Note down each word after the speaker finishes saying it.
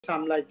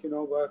some like,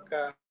 work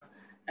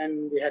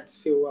and we had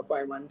few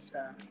appointments.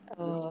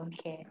 Oh,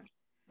 okay.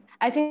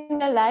 I think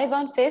we're live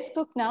on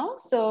Facebook now.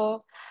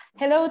 So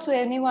hello to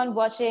anyone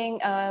watching,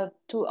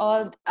 to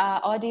all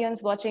our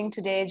audience watching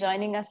today,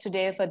 joining us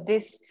today for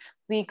this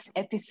week's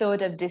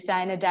episode of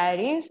Designer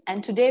Diaries.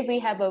 And today we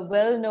have a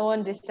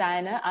well-known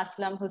designer,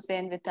 Aslam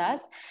Hussein, with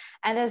us.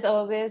 And as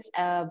always,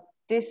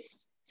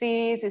 this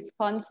series is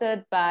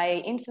sponsored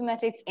by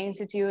Informatics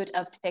Institute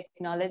of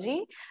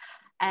Technology.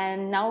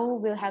 And now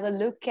we'll have a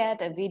look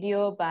at a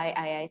video by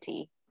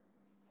IIT.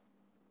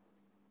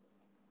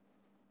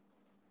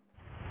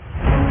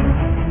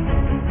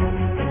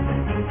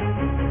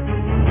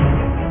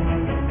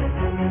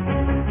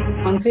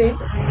 Hansi?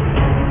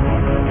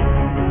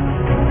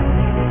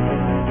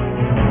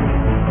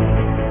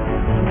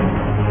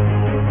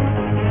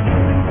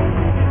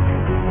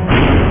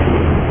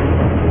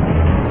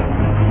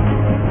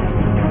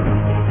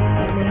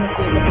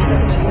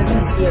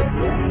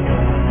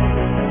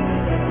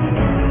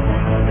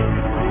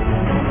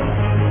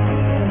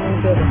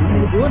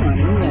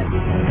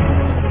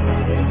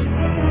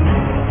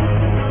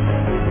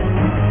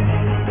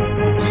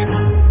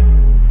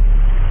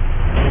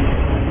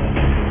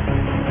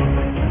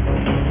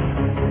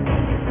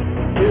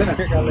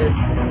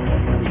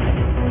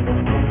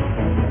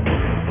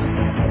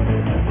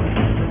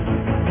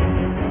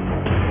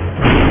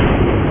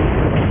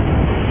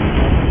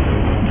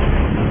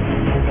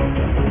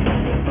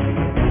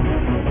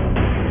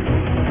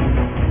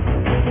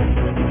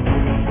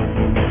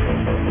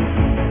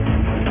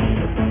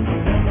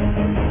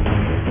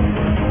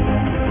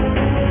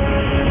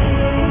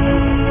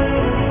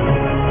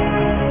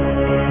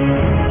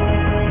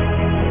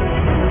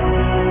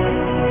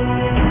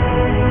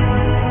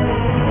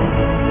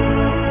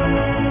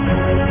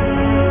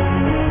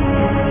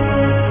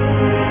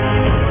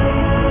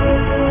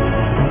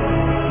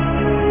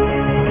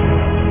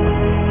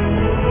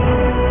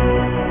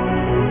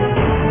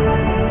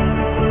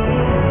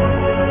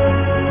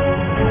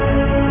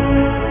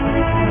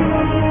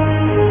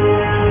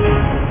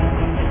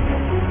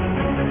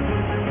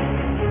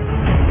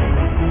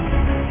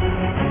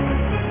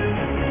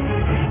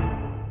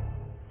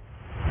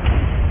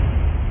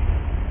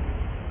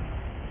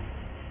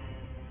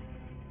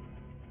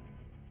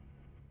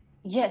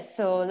 Yes,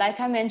 so like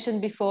I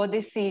mentioned before,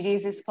 this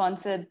series is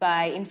sponsored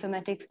by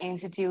Informatics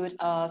Institute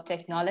of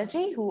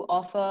Technology, who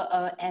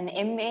offer an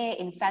MA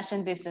in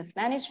Fashion Business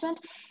Management.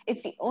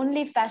 It's the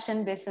only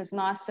fashion business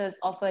master's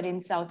offered in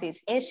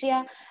Southeast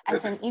Asia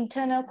as an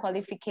internal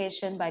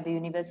qualification by the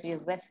University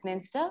of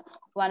Westminster,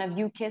 one of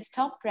UK's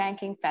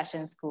top-ranking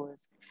fashion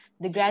schools.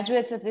 The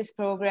graduates of this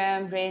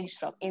program range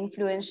from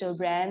influential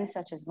brands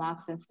such as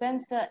Marks &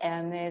 Spencer,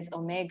 Hermes,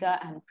 Omega,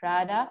 and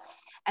Prada,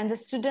 and the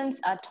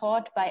students are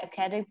taught by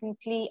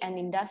academically and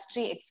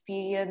industry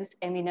experienced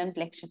eminent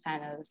lecture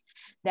panels.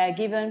 They are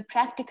given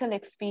practical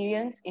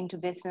experience into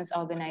business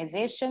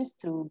organizations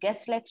through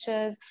guest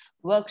lectures,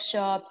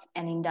 workshops,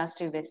 and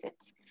industry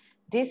visits.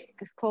 This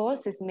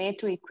course is made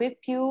to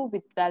equip you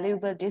with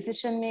valuable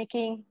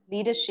decision-making,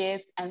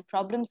 leadership, and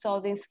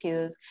problem-solving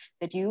skills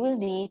that you will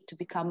need to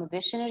become a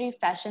visionary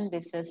fashion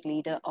business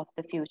leader of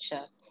the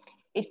future.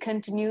 It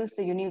continues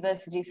the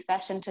university's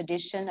fashion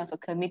tradition of a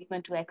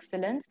commitment to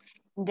excellence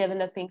in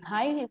developing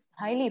highly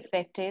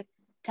effective,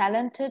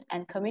 talented,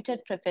 and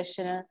committed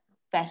professional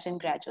fashion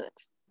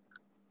graduates.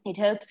 It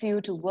helps you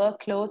to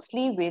work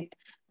closely with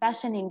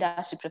fashion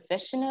industry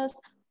professionals,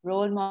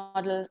 role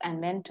models,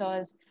 and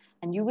mentors,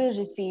 and you will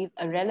receive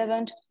a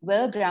relevant,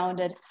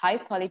 well-grounded,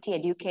 high-quality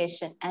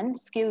education and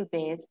skill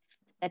base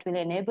that will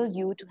enable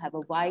you to have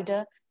a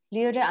wider,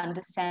 clearer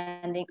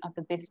understanding of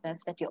the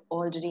business that you're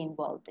already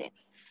involved in.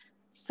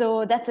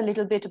 So that's a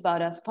little bit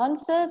about our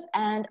sponsors,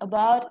 and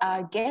about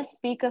our guest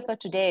speaker for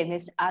today,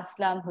 Mr.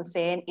 Aslam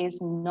Hussein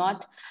is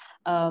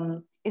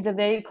a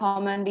very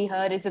commonly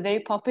heard, is a very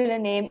popular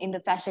name in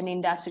the fashion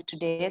industry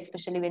today,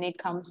 especially when it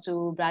comes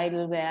to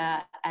bridal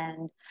wear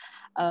and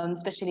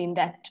especially in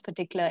that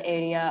particular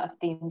area of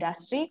the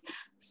industry.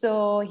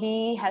 So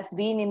he has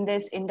been in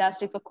this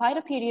industry for quite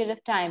a period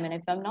of time, and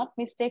if I'm not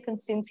mistaken,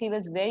 since he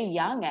was very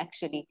young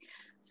actually.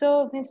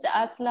 So Mr.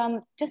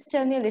 Aslam, just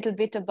tell me a little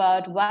bit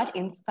about what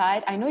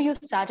inspired, I know you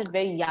started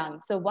very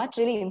young, so what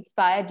really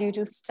inspired you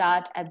to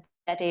start at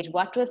that age?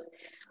 What was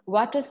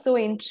so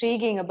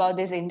intriguing about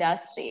this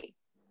industry?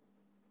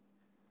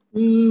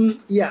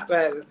 Yeah,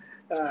 well,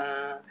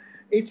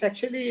 it's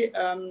actually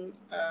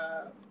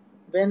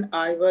when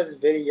I was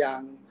very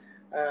young,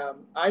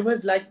 I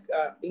was like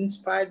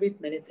inspired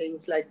with many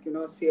things, like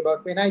see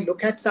about when I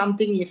look at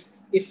something,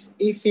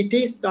 if it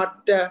is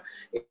not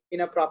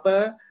in a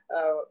proper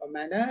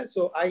manner,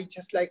 so I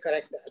just like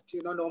correct that.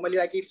 Normally,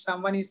 like if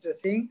someone is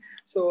dressing,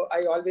 so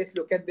I always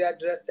look at their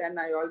dress and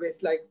I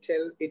always like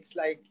tell it's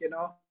like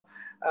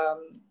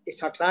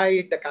it's not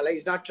right, the color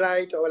is not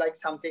right, or like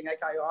something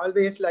like I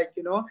always like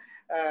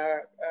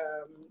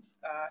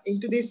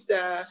into this.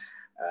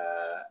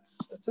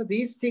 So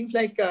these things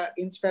like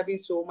inspire me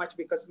so much,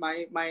 because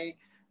my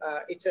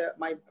it's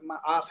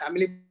our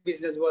family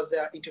business was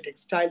into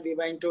textile. We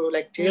were into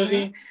like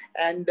tailoring,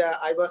 Mm-hmm. and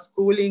I was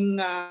schooling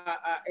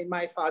in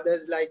my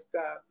father's like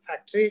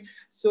factory.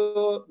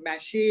 So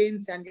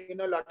machines and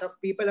lot of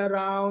people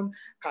around,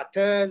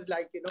 cutters,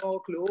 like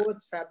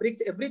clothes,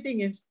 fabrics,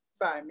 everything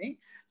inspired me.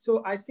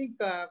 So I think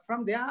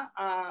from there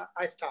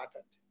I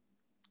started.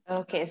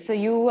 Okay, so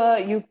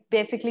you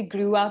basically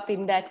grew up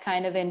in that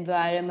kind of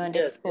environment,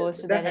 Yes, yes.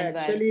 exposed to The that environment.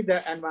 actually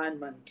the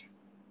environment.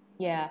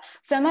 Yeah.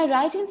 So am I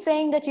right in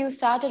saying that you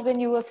started when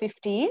you were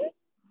 15?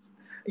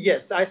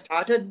 Yes, I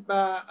started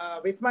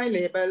with my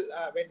label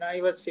when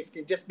I was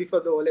 15, just before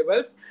the O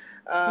levels.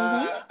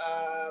 Mm-hmm.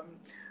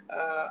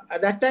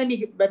 At that time,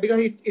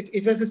 because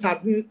it was a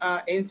sudden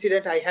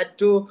incident, I had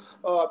to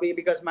be,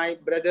 because my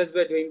brothers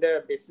were doing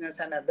the business,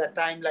 and at that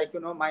time, like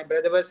my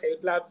brother was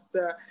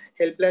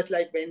helpless.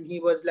 Like when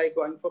he was like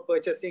going for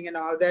purchasing and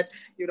all that,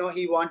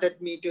 he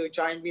wanted me to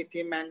join with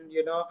him, and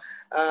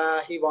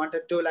he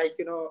wanted to like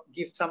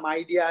give some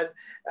ideas,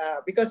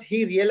 because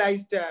he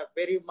realized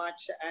very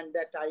much, and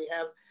that I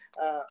have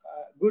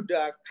good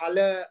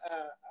color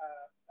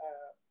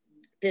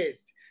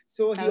taste.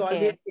 So he always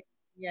Okay. came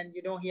to me, and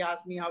he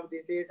asked me how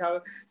this is,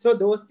 how. So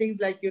those things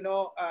like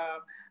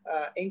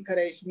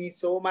encouraged me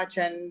so much,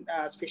 and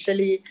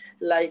especially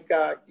like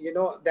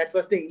that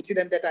was the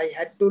incident that I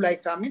had to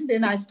like come in.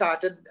 Then I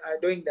started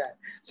doing that.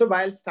 So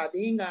while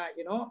studying,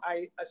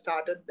 I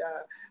started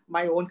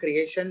my own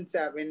creations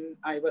when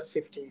I was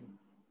 15.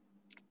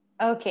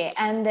 Okay,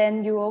 and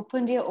then you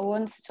opened your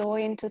own store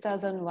in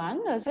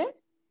 2001, was it?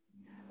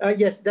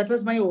 Yes, that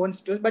was my own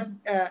story. But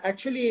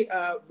actually,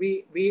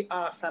 we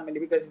are family,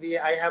 because we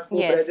I have four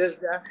Yes.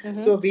 brothers. Mm-hmm.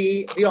 So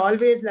we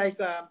always like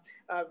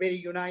very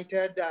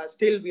united.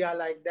 Still, we are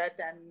like that,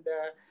 and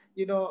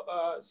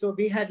so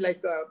we had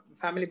like a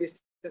family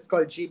business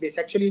called GBS.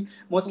 Actually,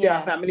 mostly our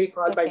Yeah. family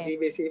called by Okay.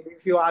 GBS.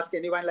 If you ask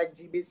anyone like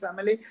GBS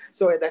family,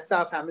 so that's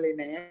our family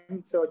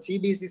name. So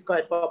GBS is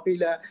quite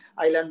popular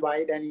island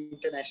wide and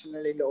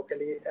internationally,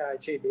 locally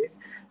GBS.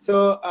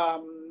 So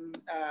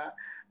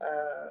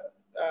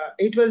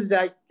it was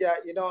like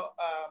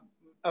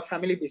a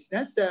family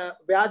business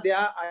where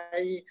there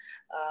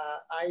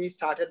I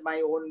started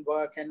my own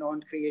work and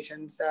own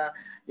creations.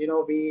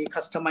 We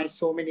customized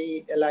so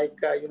many like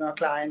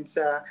clients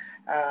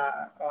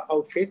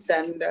outfits,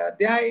 and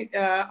there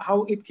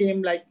how it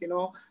came, like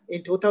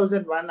in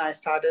 2001 I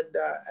started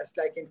as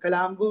like in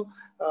Colombo.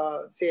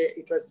 Say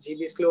it was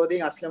GB's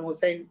clothing, Aslam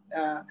Hussein,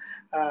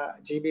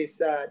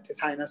 GB's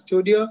designer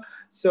studio.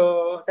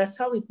 So that's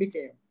how it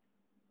became.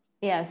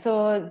 Yeah,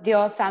 so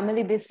your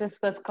family business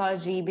was called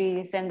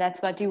GBs, and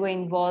that's what you were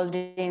involved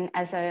in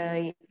as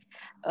a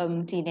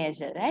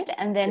teenager, right?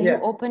 And then you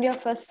opened Yes.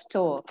 your first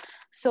store.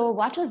 So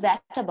what was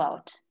that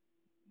about?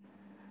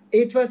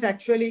 It was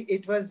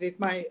with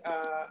my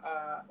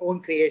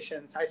own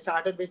creations. I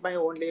started with my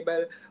own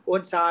label,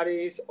 own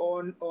saris,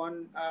 own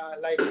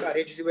like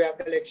ready to wear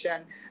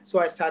collection. So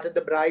I started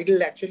the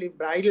bridal. Actually,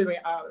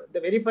 the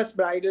very first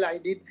bridal I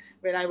did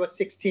when I was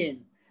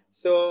 16.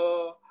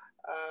 So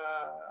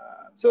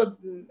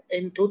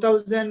in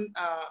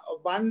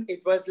 2001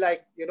 it was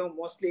like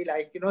mostly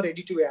like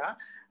ready to wear.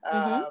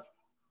 Mm-hmm. Uh,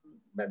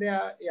 but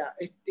yeah,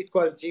 it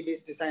calls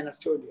GB's Designer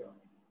Studio.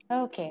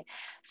 Okay.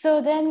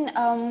 So then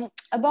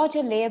about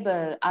your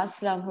label,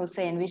 Aslam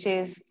Hussein, which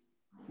is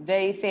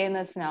very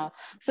famous now.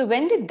 So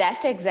when did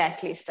that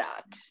exactly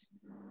start?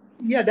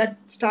 Yeah, that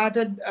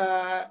started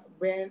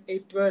when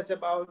it was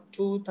about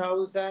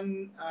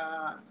 2000,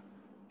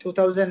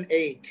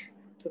 2008,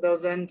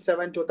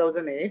 2007,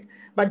 2008.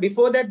 But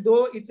before that,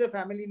 though, it's a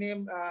family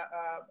name,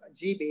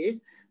 GBs.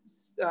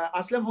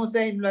 Aslam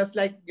Hussein was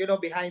like,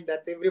 behind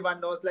that. Everyone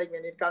knows, like,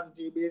 when it comes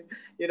GBs,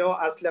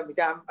 Aslam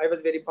became, I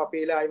was very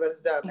popular. I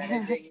was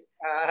managing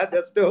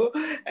the store.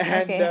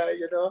 And, Okay.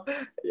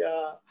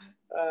 yeah.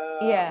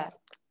 Uh, Yeah.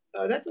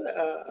 that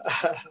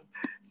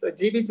so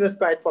GB's was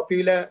quite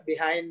popular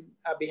behind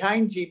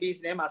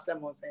GB's name.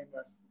 Aslam Hussein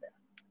was there.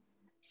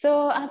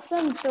 So,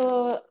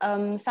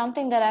 Aslam,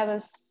 something that I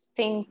was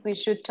think we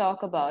should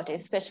talk about,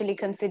 especially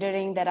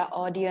considering that our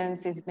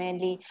audience is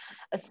mainly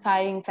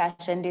aspiring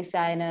fashion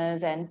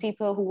designers and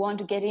people who want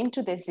to get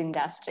into this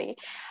industry.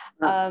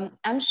 Uh,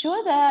 I'm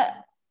sure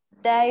that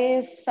there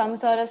is some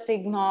sort of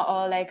stigma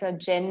or like a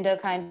gender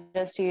kind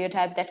of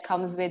stereotype that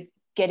comes with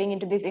getting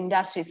into this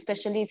industry,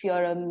 especially if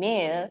you're a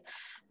male.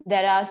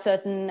 There are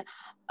certain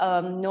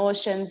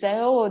notions that,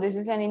 oh, this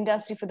is an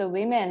industry for the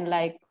women.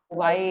 Like,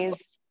 why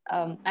is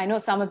I know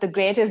some of the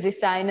greatest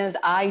designers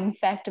are in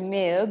fact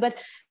male, but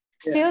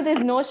still yeah, this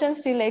notion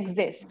still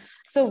exists.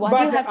 So what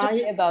do you have but to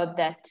say about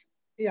that?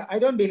 yeah, I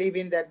don't believe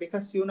in that,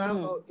 because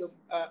Hmm.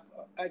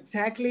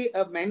 exactly,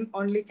 a man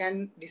only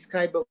can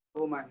describe a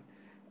woman.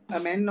 A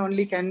man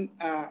only can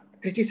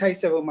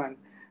criticize a woman.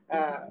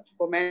 A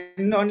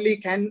man only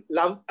can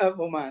love a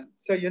woman.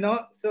 So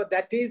so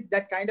that is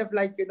that kind of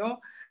like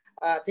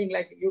thing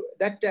like you,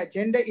 that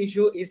gender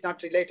issue is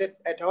not related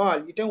at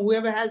all.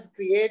 Whoever has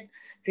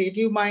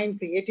creative mind,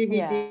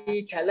 Yeah,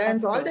 creativity,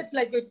 talent, of all that,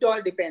 like course. it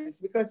all depends,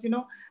 because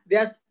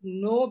there's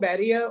no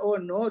barrier or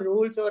no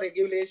rules or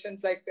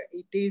regulations, like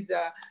it is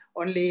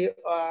only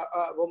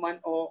a woman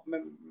or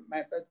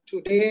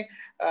today.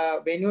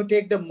 When you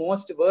take the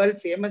most world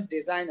famous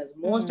designers,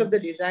 most of Mm-hmm. the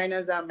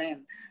designers are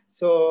men.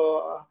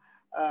 So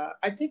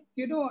I think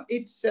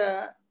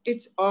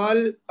it's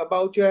all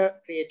about your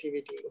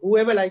creativity.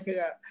 Whoever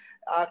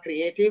are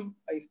creative,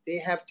 if they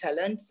have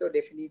talent, so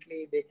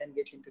definitely they can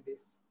get into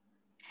this.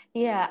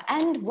 Yeah,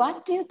 and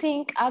what do you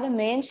think are the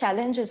main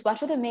challenges?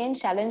 What were the main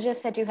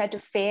challenges that you had to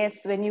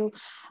face when you?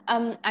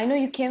 I know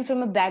you came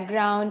from a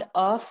background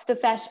of the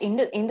fashion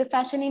in the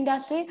fashion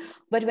industry,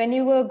 but when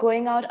you were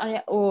going out on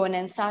your own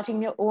and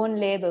starting your own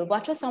label,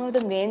 what were some of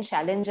the main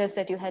challenges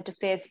that you had to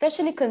face,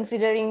 especially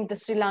considering the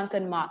Sri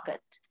Lankan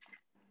market?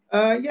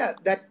 Yeah,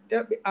 that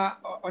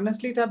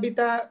honestly,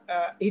 Tabitha,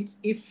 it's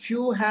if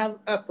you have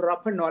a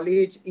proper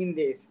knowledge in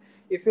this,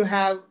 if you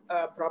have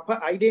a proper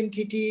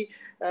identity,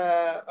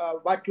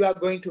 what you are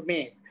going to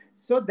make,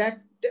 so that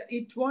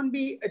it won't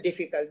be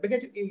difficult,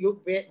 because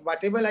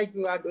whatever like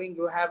you are doing,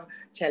 you have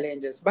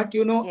challenges. But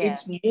Yeah.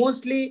 it's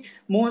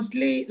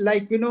mostly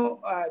like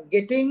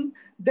getting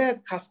the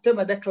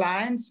customer, the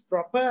client's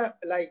proper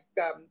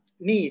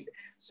need.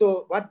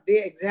 So what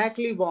they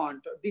exactly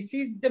want, this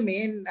is the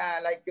main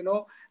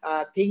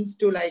things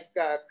to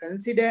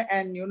consider,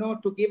 and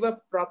to give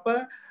a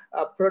proper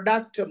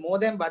product more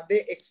than what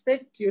they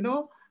expect.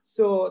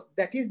 So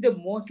that is the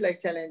most like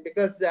challenge,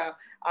 because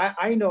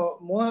I know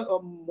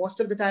most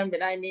of the time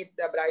when I meet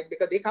the bride,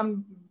 because they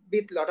come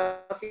with a lot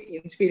of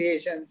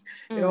inspirations.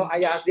 I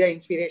Mm. ask their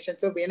inspiration.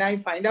 So when I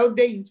find out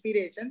their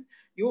inspiration,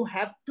 you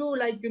have to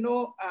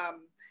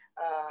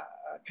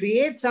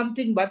create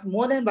something but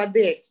more than what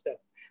they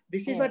expect.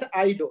 This is Yeah. what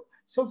I do.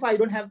 So far I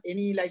don't have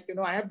any,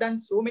 I have done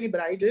so many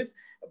bridals,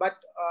 but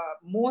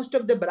most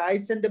of the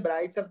brides and the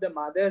brides of the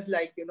mothers,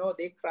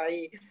 they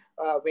cry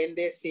when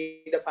they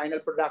see the final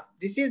product.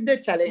 This is the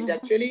challenge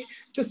actually,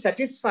 to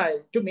satisfy,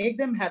 to make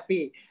them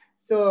happy.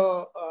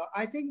 So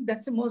I think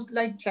that's the most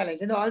like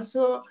challenge. And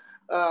also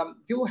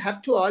you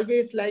have to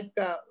always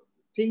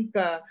think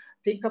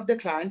think of the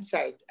client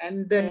side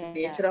and the Yeah.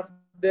 nature of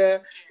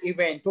the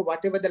event, or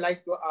whatever the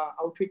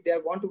outfit they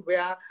want to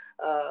wear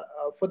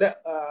for the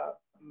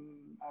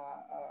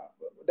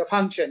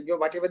function,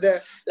 whatever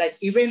the like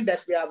event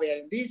that we are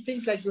wearing. These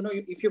things,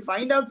 if you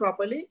find out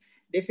properly,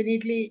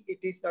 definitely it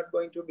is not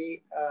going to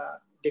be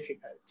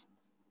difficult.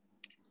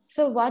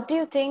 So, what do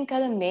you think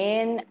are the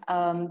main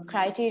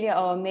criteria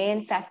or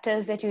main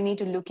factors that you need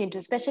to look into,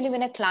 especially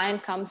when a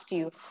client comes to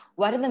you?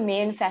 What are the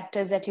main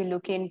factors that you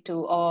look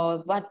into, or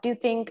what do you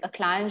think a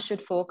client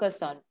should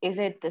focus on? Is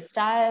it the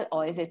style,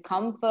 or is it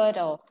comfort,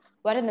 or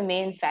what are the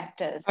main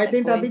factors I that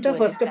think, go into Tabitha, a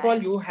first of all,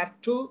 design?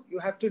 you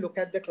have to look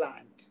at the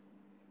client.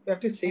 You have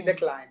to see the Mm.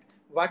 client,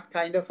 what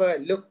kind of a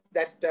look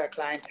that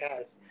client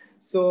has.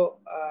 So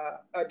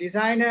a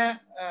designer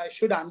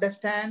should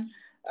understand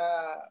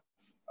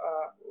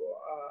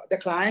the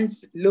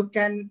client's look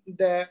and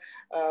the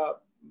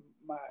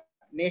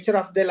nature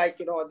of the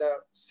the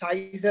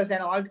sizes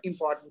and all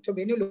important. So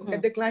when you look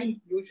at the Mm.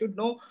 client, you should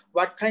know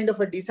what kind of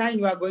a design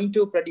you are going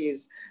to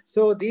produce.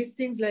 So these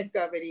things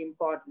are very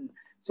important.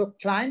 So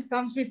clients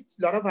comes with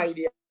a lot of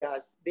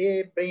ideas.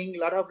 They bring a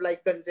lot of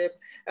concept,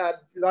 a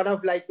lot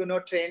of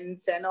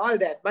trends and all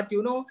that. But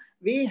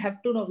we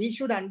have to know. We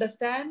should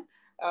understand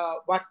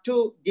what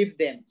to give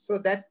them. So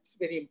that's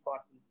very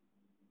important.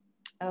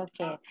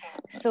 Okay.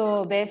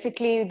 So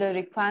basically, the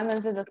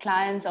requirements of the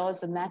clients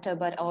also matter,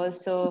 but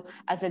also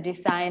as a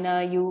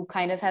designer, you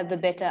kind of have the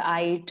better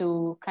eye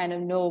to kind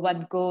of know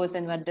what goes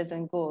and what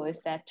doesn't go.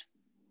 Is that,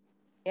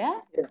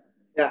 yeah? Yeah.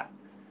 Yeah.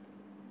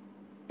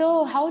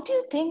 So, how do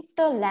you think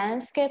the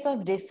landscape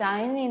of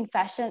design in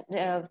fashion,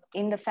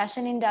 in the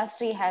fashion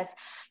industry, has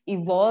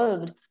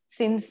evolved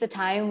since the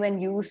time when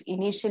you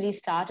initially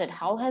started?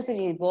 How has it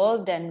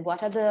evolved, and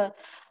what are the,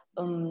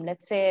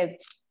 let's say,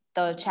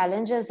 the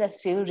challenges that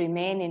still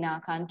remain in our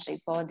country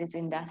for this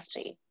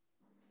industry?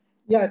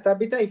 Yeah,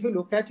 Tabitha, if you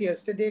look at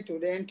yesterday,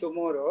 today, and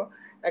tomorrow,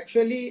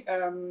 actually,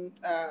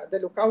 the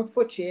lookout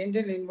for change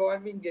and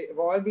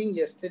evolving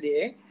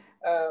yesterday,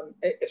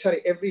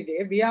 sorry, every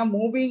day, we are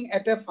moving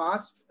at a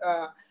fast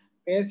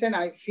pace, and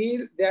I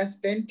feel there's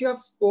plenty of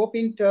scope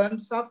in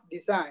terms of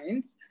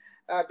designs,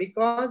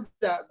 because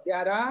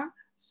there are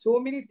so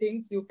many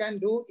things you can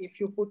do if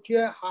you put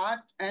your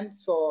heart and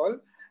soul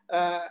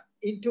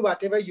into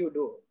whatever you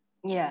do.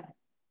 Yeah.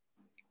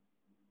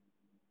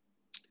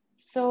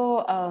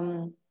 So,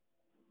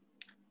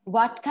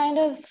 what kind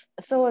of,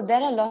 so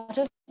there are a lot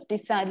of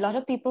design, a lot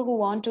of people who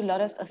want to, a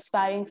lot of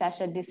aspiring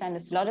fashion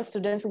designers, a lot of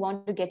students who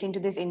want to get into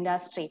this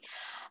industry.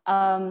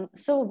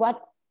 So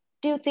what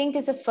do you think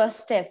is the first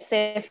step?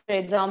 Say, for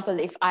example,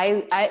 if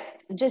I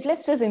just,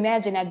 let's just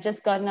imagine I've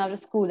just gotten out of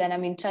school and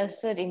I'm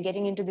interested in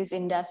getting into this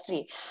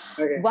industry.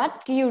 Okay.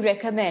 What do you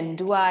recommend?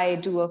 Do I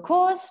do a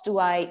course? Do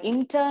I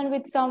intern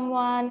with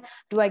someone?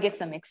 Do I get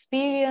some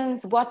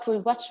experience? What do you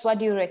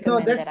No,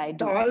 recommend that that's I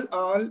do?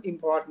 all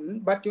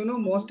important. But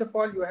Mhm. most of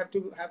all, you have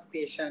to have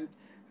patience,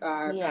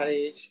 Yeah.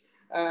 courage,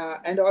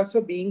 and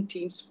also being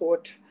team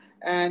sport,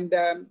 and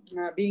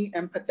being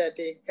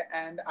empathetic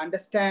and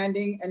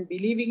understanding and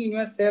believing in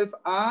yourself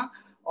are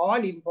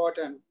all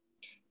important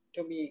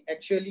to me.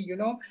 Actually,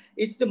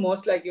 it's the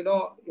most like,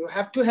 you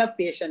have to have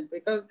patience,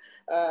 because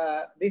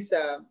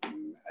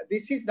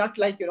this is not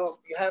like, you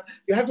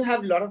have to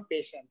have a lot of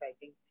patience, I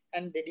think,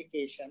 and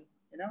dedication.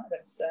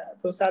 That's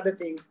those are the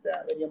things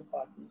very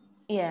important.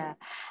 Yeah.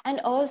 And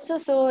also,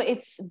 so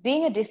it's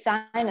being a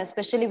designer,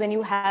 especially when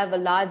you have a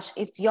large,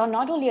 if you're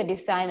not only a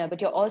designer,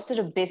 but you're also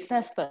a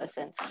business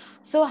person.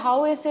 So,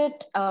 how is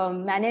it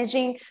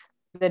managing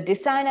the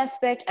design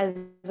aspect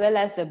as well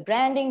as the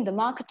branding, the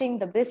marketing,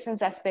 the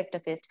business aspect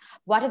of it?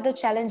 What are the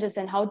challenges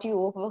and how do you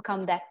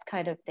overcome that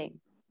kind of thing?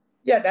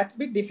 Yeah, that's a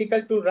bit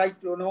difficult to write,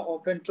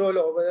 or control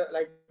over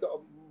like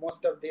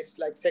most of these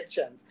like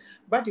sections.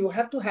 But you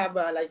have to have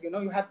like,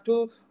 you have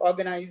to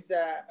organize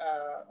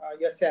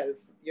yourself,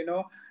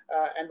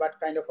 and what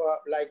kind of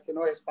like,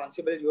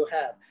 responsible you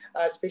have,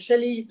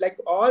 especially like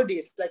all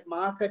these like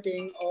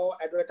marketing or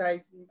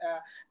advertising,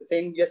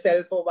 saying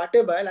yourself or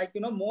whatever, like,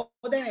 more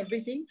than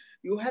everything,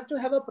 you have to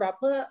have a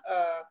proper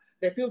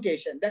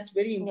reputation. That's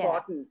very Yeah.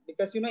 important,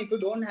 because if you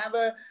don't have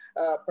a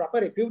proper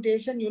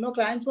reputation,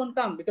 clients won't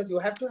come, because you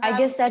have to I have.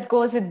 guess that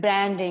goes with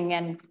branding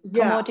and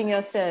Yeah, promoting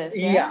yourself.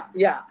 Yeah.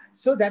 yeah.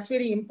 So that's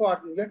very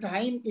important. Your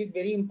time is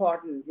very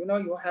important.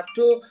 You have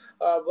to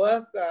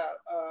work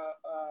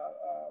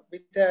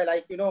with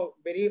like,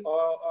 very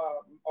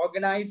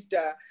organized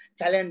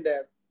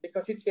calendar,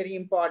 because it's very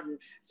important.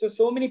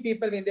 So many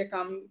people, when they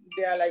come,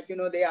 they are like,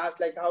 they ask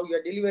like how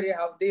your delivery,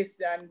 how this,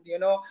 and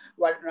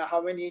what,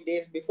 how many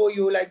days before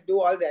you like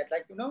do all that,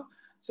 like,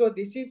 so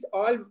this is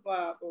all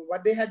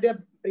what they had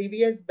their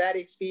previous bad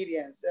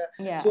experience.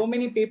 Yeah. So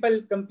many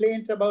people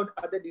complains about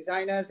other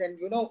designers, and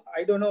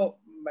I don't know,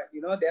 but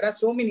there are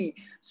so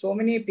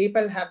many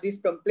people have these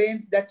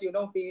complaints that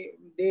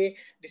they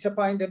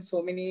disappoint them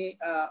so many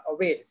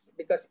ways,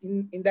 because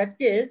in that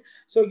case,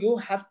 so you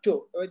have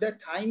to, the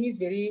time is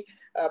very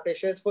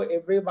precious for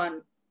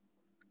everyone.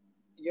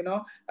 If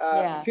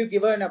Yeah. you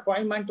give an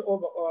appointment,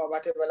 or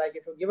whatever, like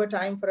if you give a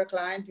time for a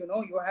client,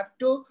 you have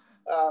to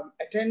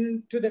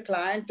attend to the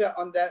client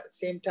on the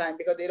same time,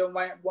 because they don't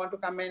want to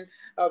come and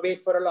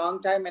wait for a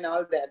long time and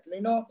all that.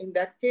 In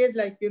that case,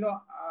 like,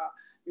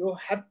 you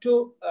have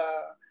to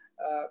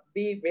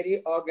be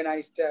very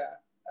organized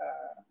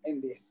in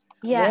this.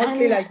 Yeah.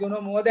 Mostly, And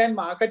like, more than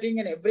marketing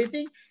and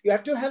everything, you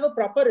have to have a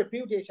proper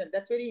reputation.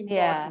 That's very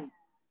yeah. important. Yeah.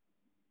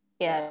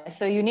 Yeah,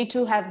 so you need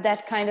to have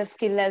that kind of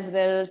skill as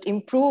well,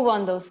 improve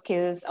on those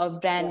skills of Yeah.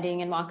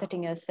 branding and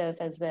marketing yourself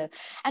as well.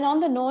 And on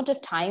the note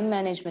of time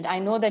management, I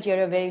know that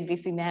you're a very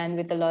busy man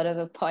with a lot of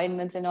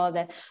appointments and all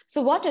that.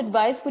 So, what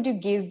advice would you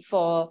give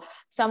for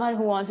someone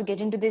who wants to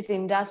get into this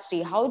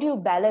industry? How do you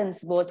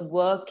balance both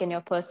work and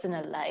your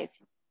personal life?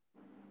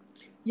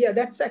 Yeah,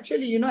 that's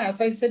actually,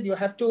 as I said, you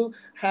have to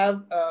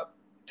have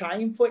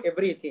time for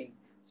everything.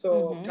 So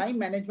Mm-hmm. time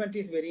management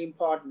is very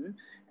important,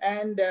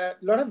 and a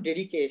lot of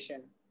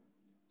dedication.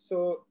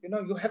 So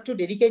you have to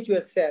dedicate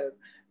yourself.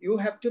 You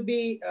have to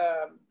be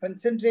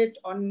concentrate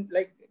on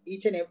like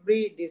each and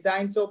every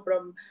design. So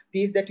from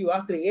piece that you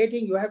are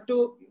creating, you have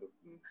to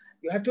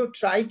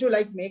try to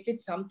like make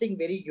it something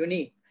very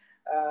unique.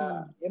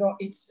 Mm.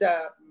 It's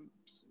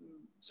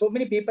so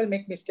many people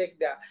make mistake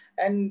there.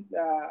 And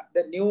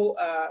the new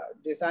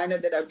designer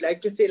that I would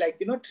like to say,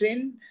 like,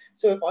 trend.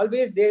 So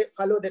always they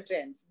follow the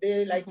trends,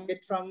 they like Mm-hmm.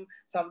 get from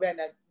somewhere,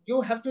 and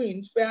you have to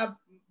inspire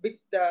with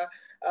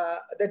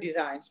the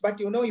designs. But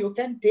you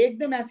can take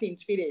them as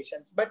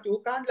inspirations, but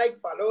you can't like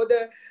follow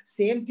the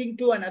same thing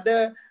to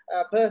another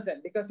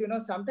person, because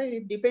sometimes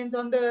it depends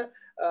on the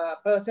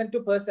person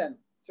to person.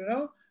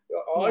 So Yeah,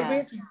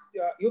 always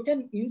you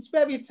can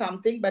inspire with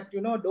something, but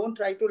don't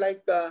try to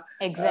like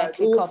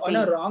exactly. do on a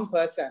Copy. wrong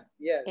person.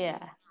 Yes.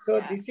 Yeah, So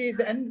yeah. this is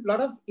a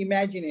lot of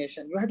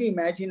imagination. You have to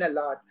imagine a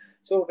lot.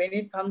 So when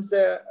it comes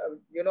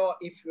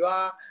if you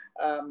are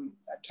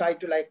try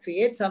to like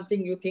create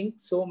something, you think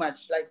so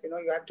much, like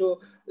you have to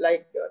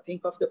like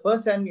think of the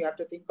person, you have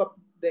to think of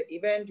the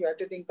event, you have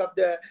to think of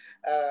the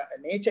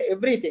nature,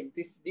 everything.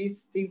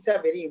 These things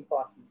are very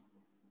important.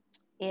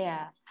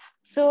 Yeah.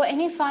 So,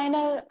 any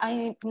final,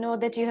 I know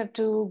that you have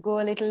to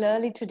go a little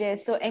early today.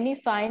 So, any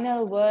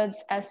final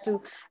words as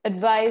to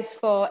advice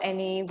for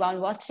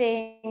anyone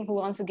watching who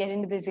wants to get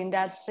into this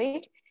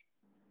industry?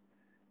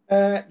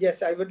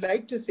 Yes, I would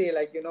like to say,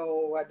 like,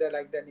 whether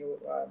like the new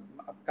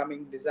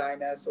upcoming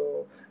designers,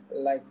 or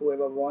like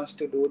whoever wants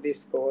to do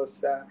this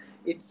course,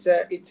 it's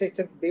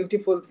a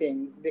beautiful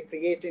thing. We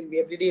create in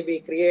every day we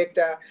create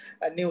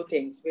new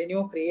things. When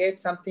you create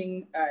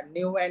something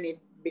new and it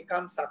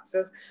becomes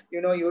success,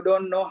 you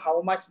don't know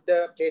how much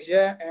the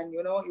pleasure, and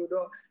you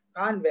don't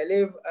can't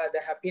value the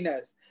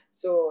happiness.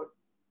 So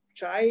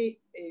try,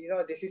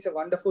 this is a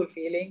wonderful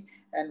feeling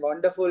and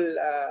wonderful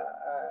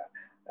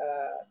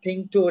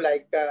thing to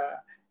like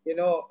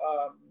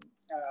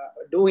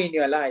do in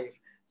your life.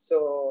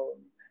 So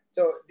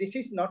this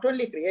is not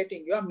only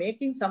creating, you are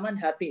making someone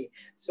happy.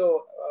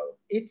 So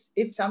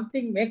it's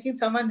something, making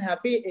someone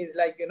happy is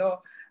like,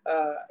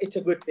 it's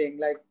a good thing,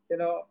 like,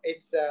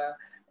 it's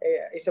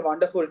a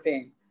wonderful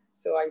thing.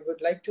 So I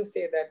would like to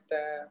say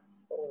that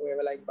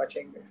whoever like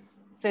watching this.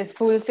 So it's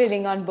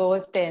fulfilling on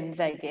both ends,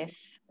 I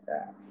guess.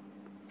 Yeah.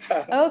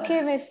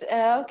 Okay,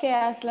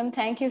 Aslam,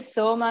 thank you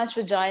so much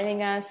for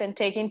joining us and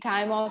taking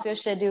time off your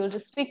schedule to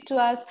speak to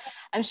us.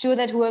 I'm sure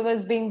that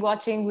whoever's been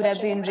watching would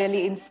have been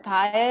really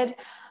inspired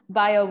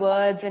by your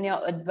words and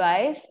your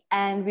advice.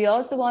 And we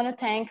also want to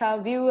thank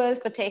our viewers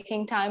for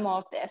taking time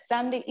off their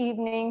Sunday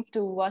evening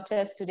to watch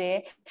us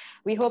today.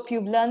 We hope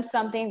you've learned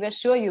something. We're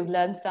sure you've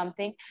learned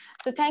something.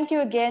 So thank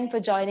you again for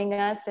joining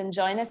us, and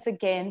join us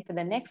again for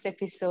the next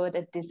episode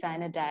of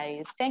Designer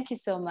Diaries. Thank you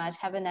so much.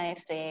 Have a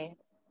nice day.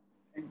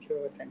 Thank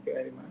you. Thank you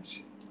very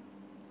much.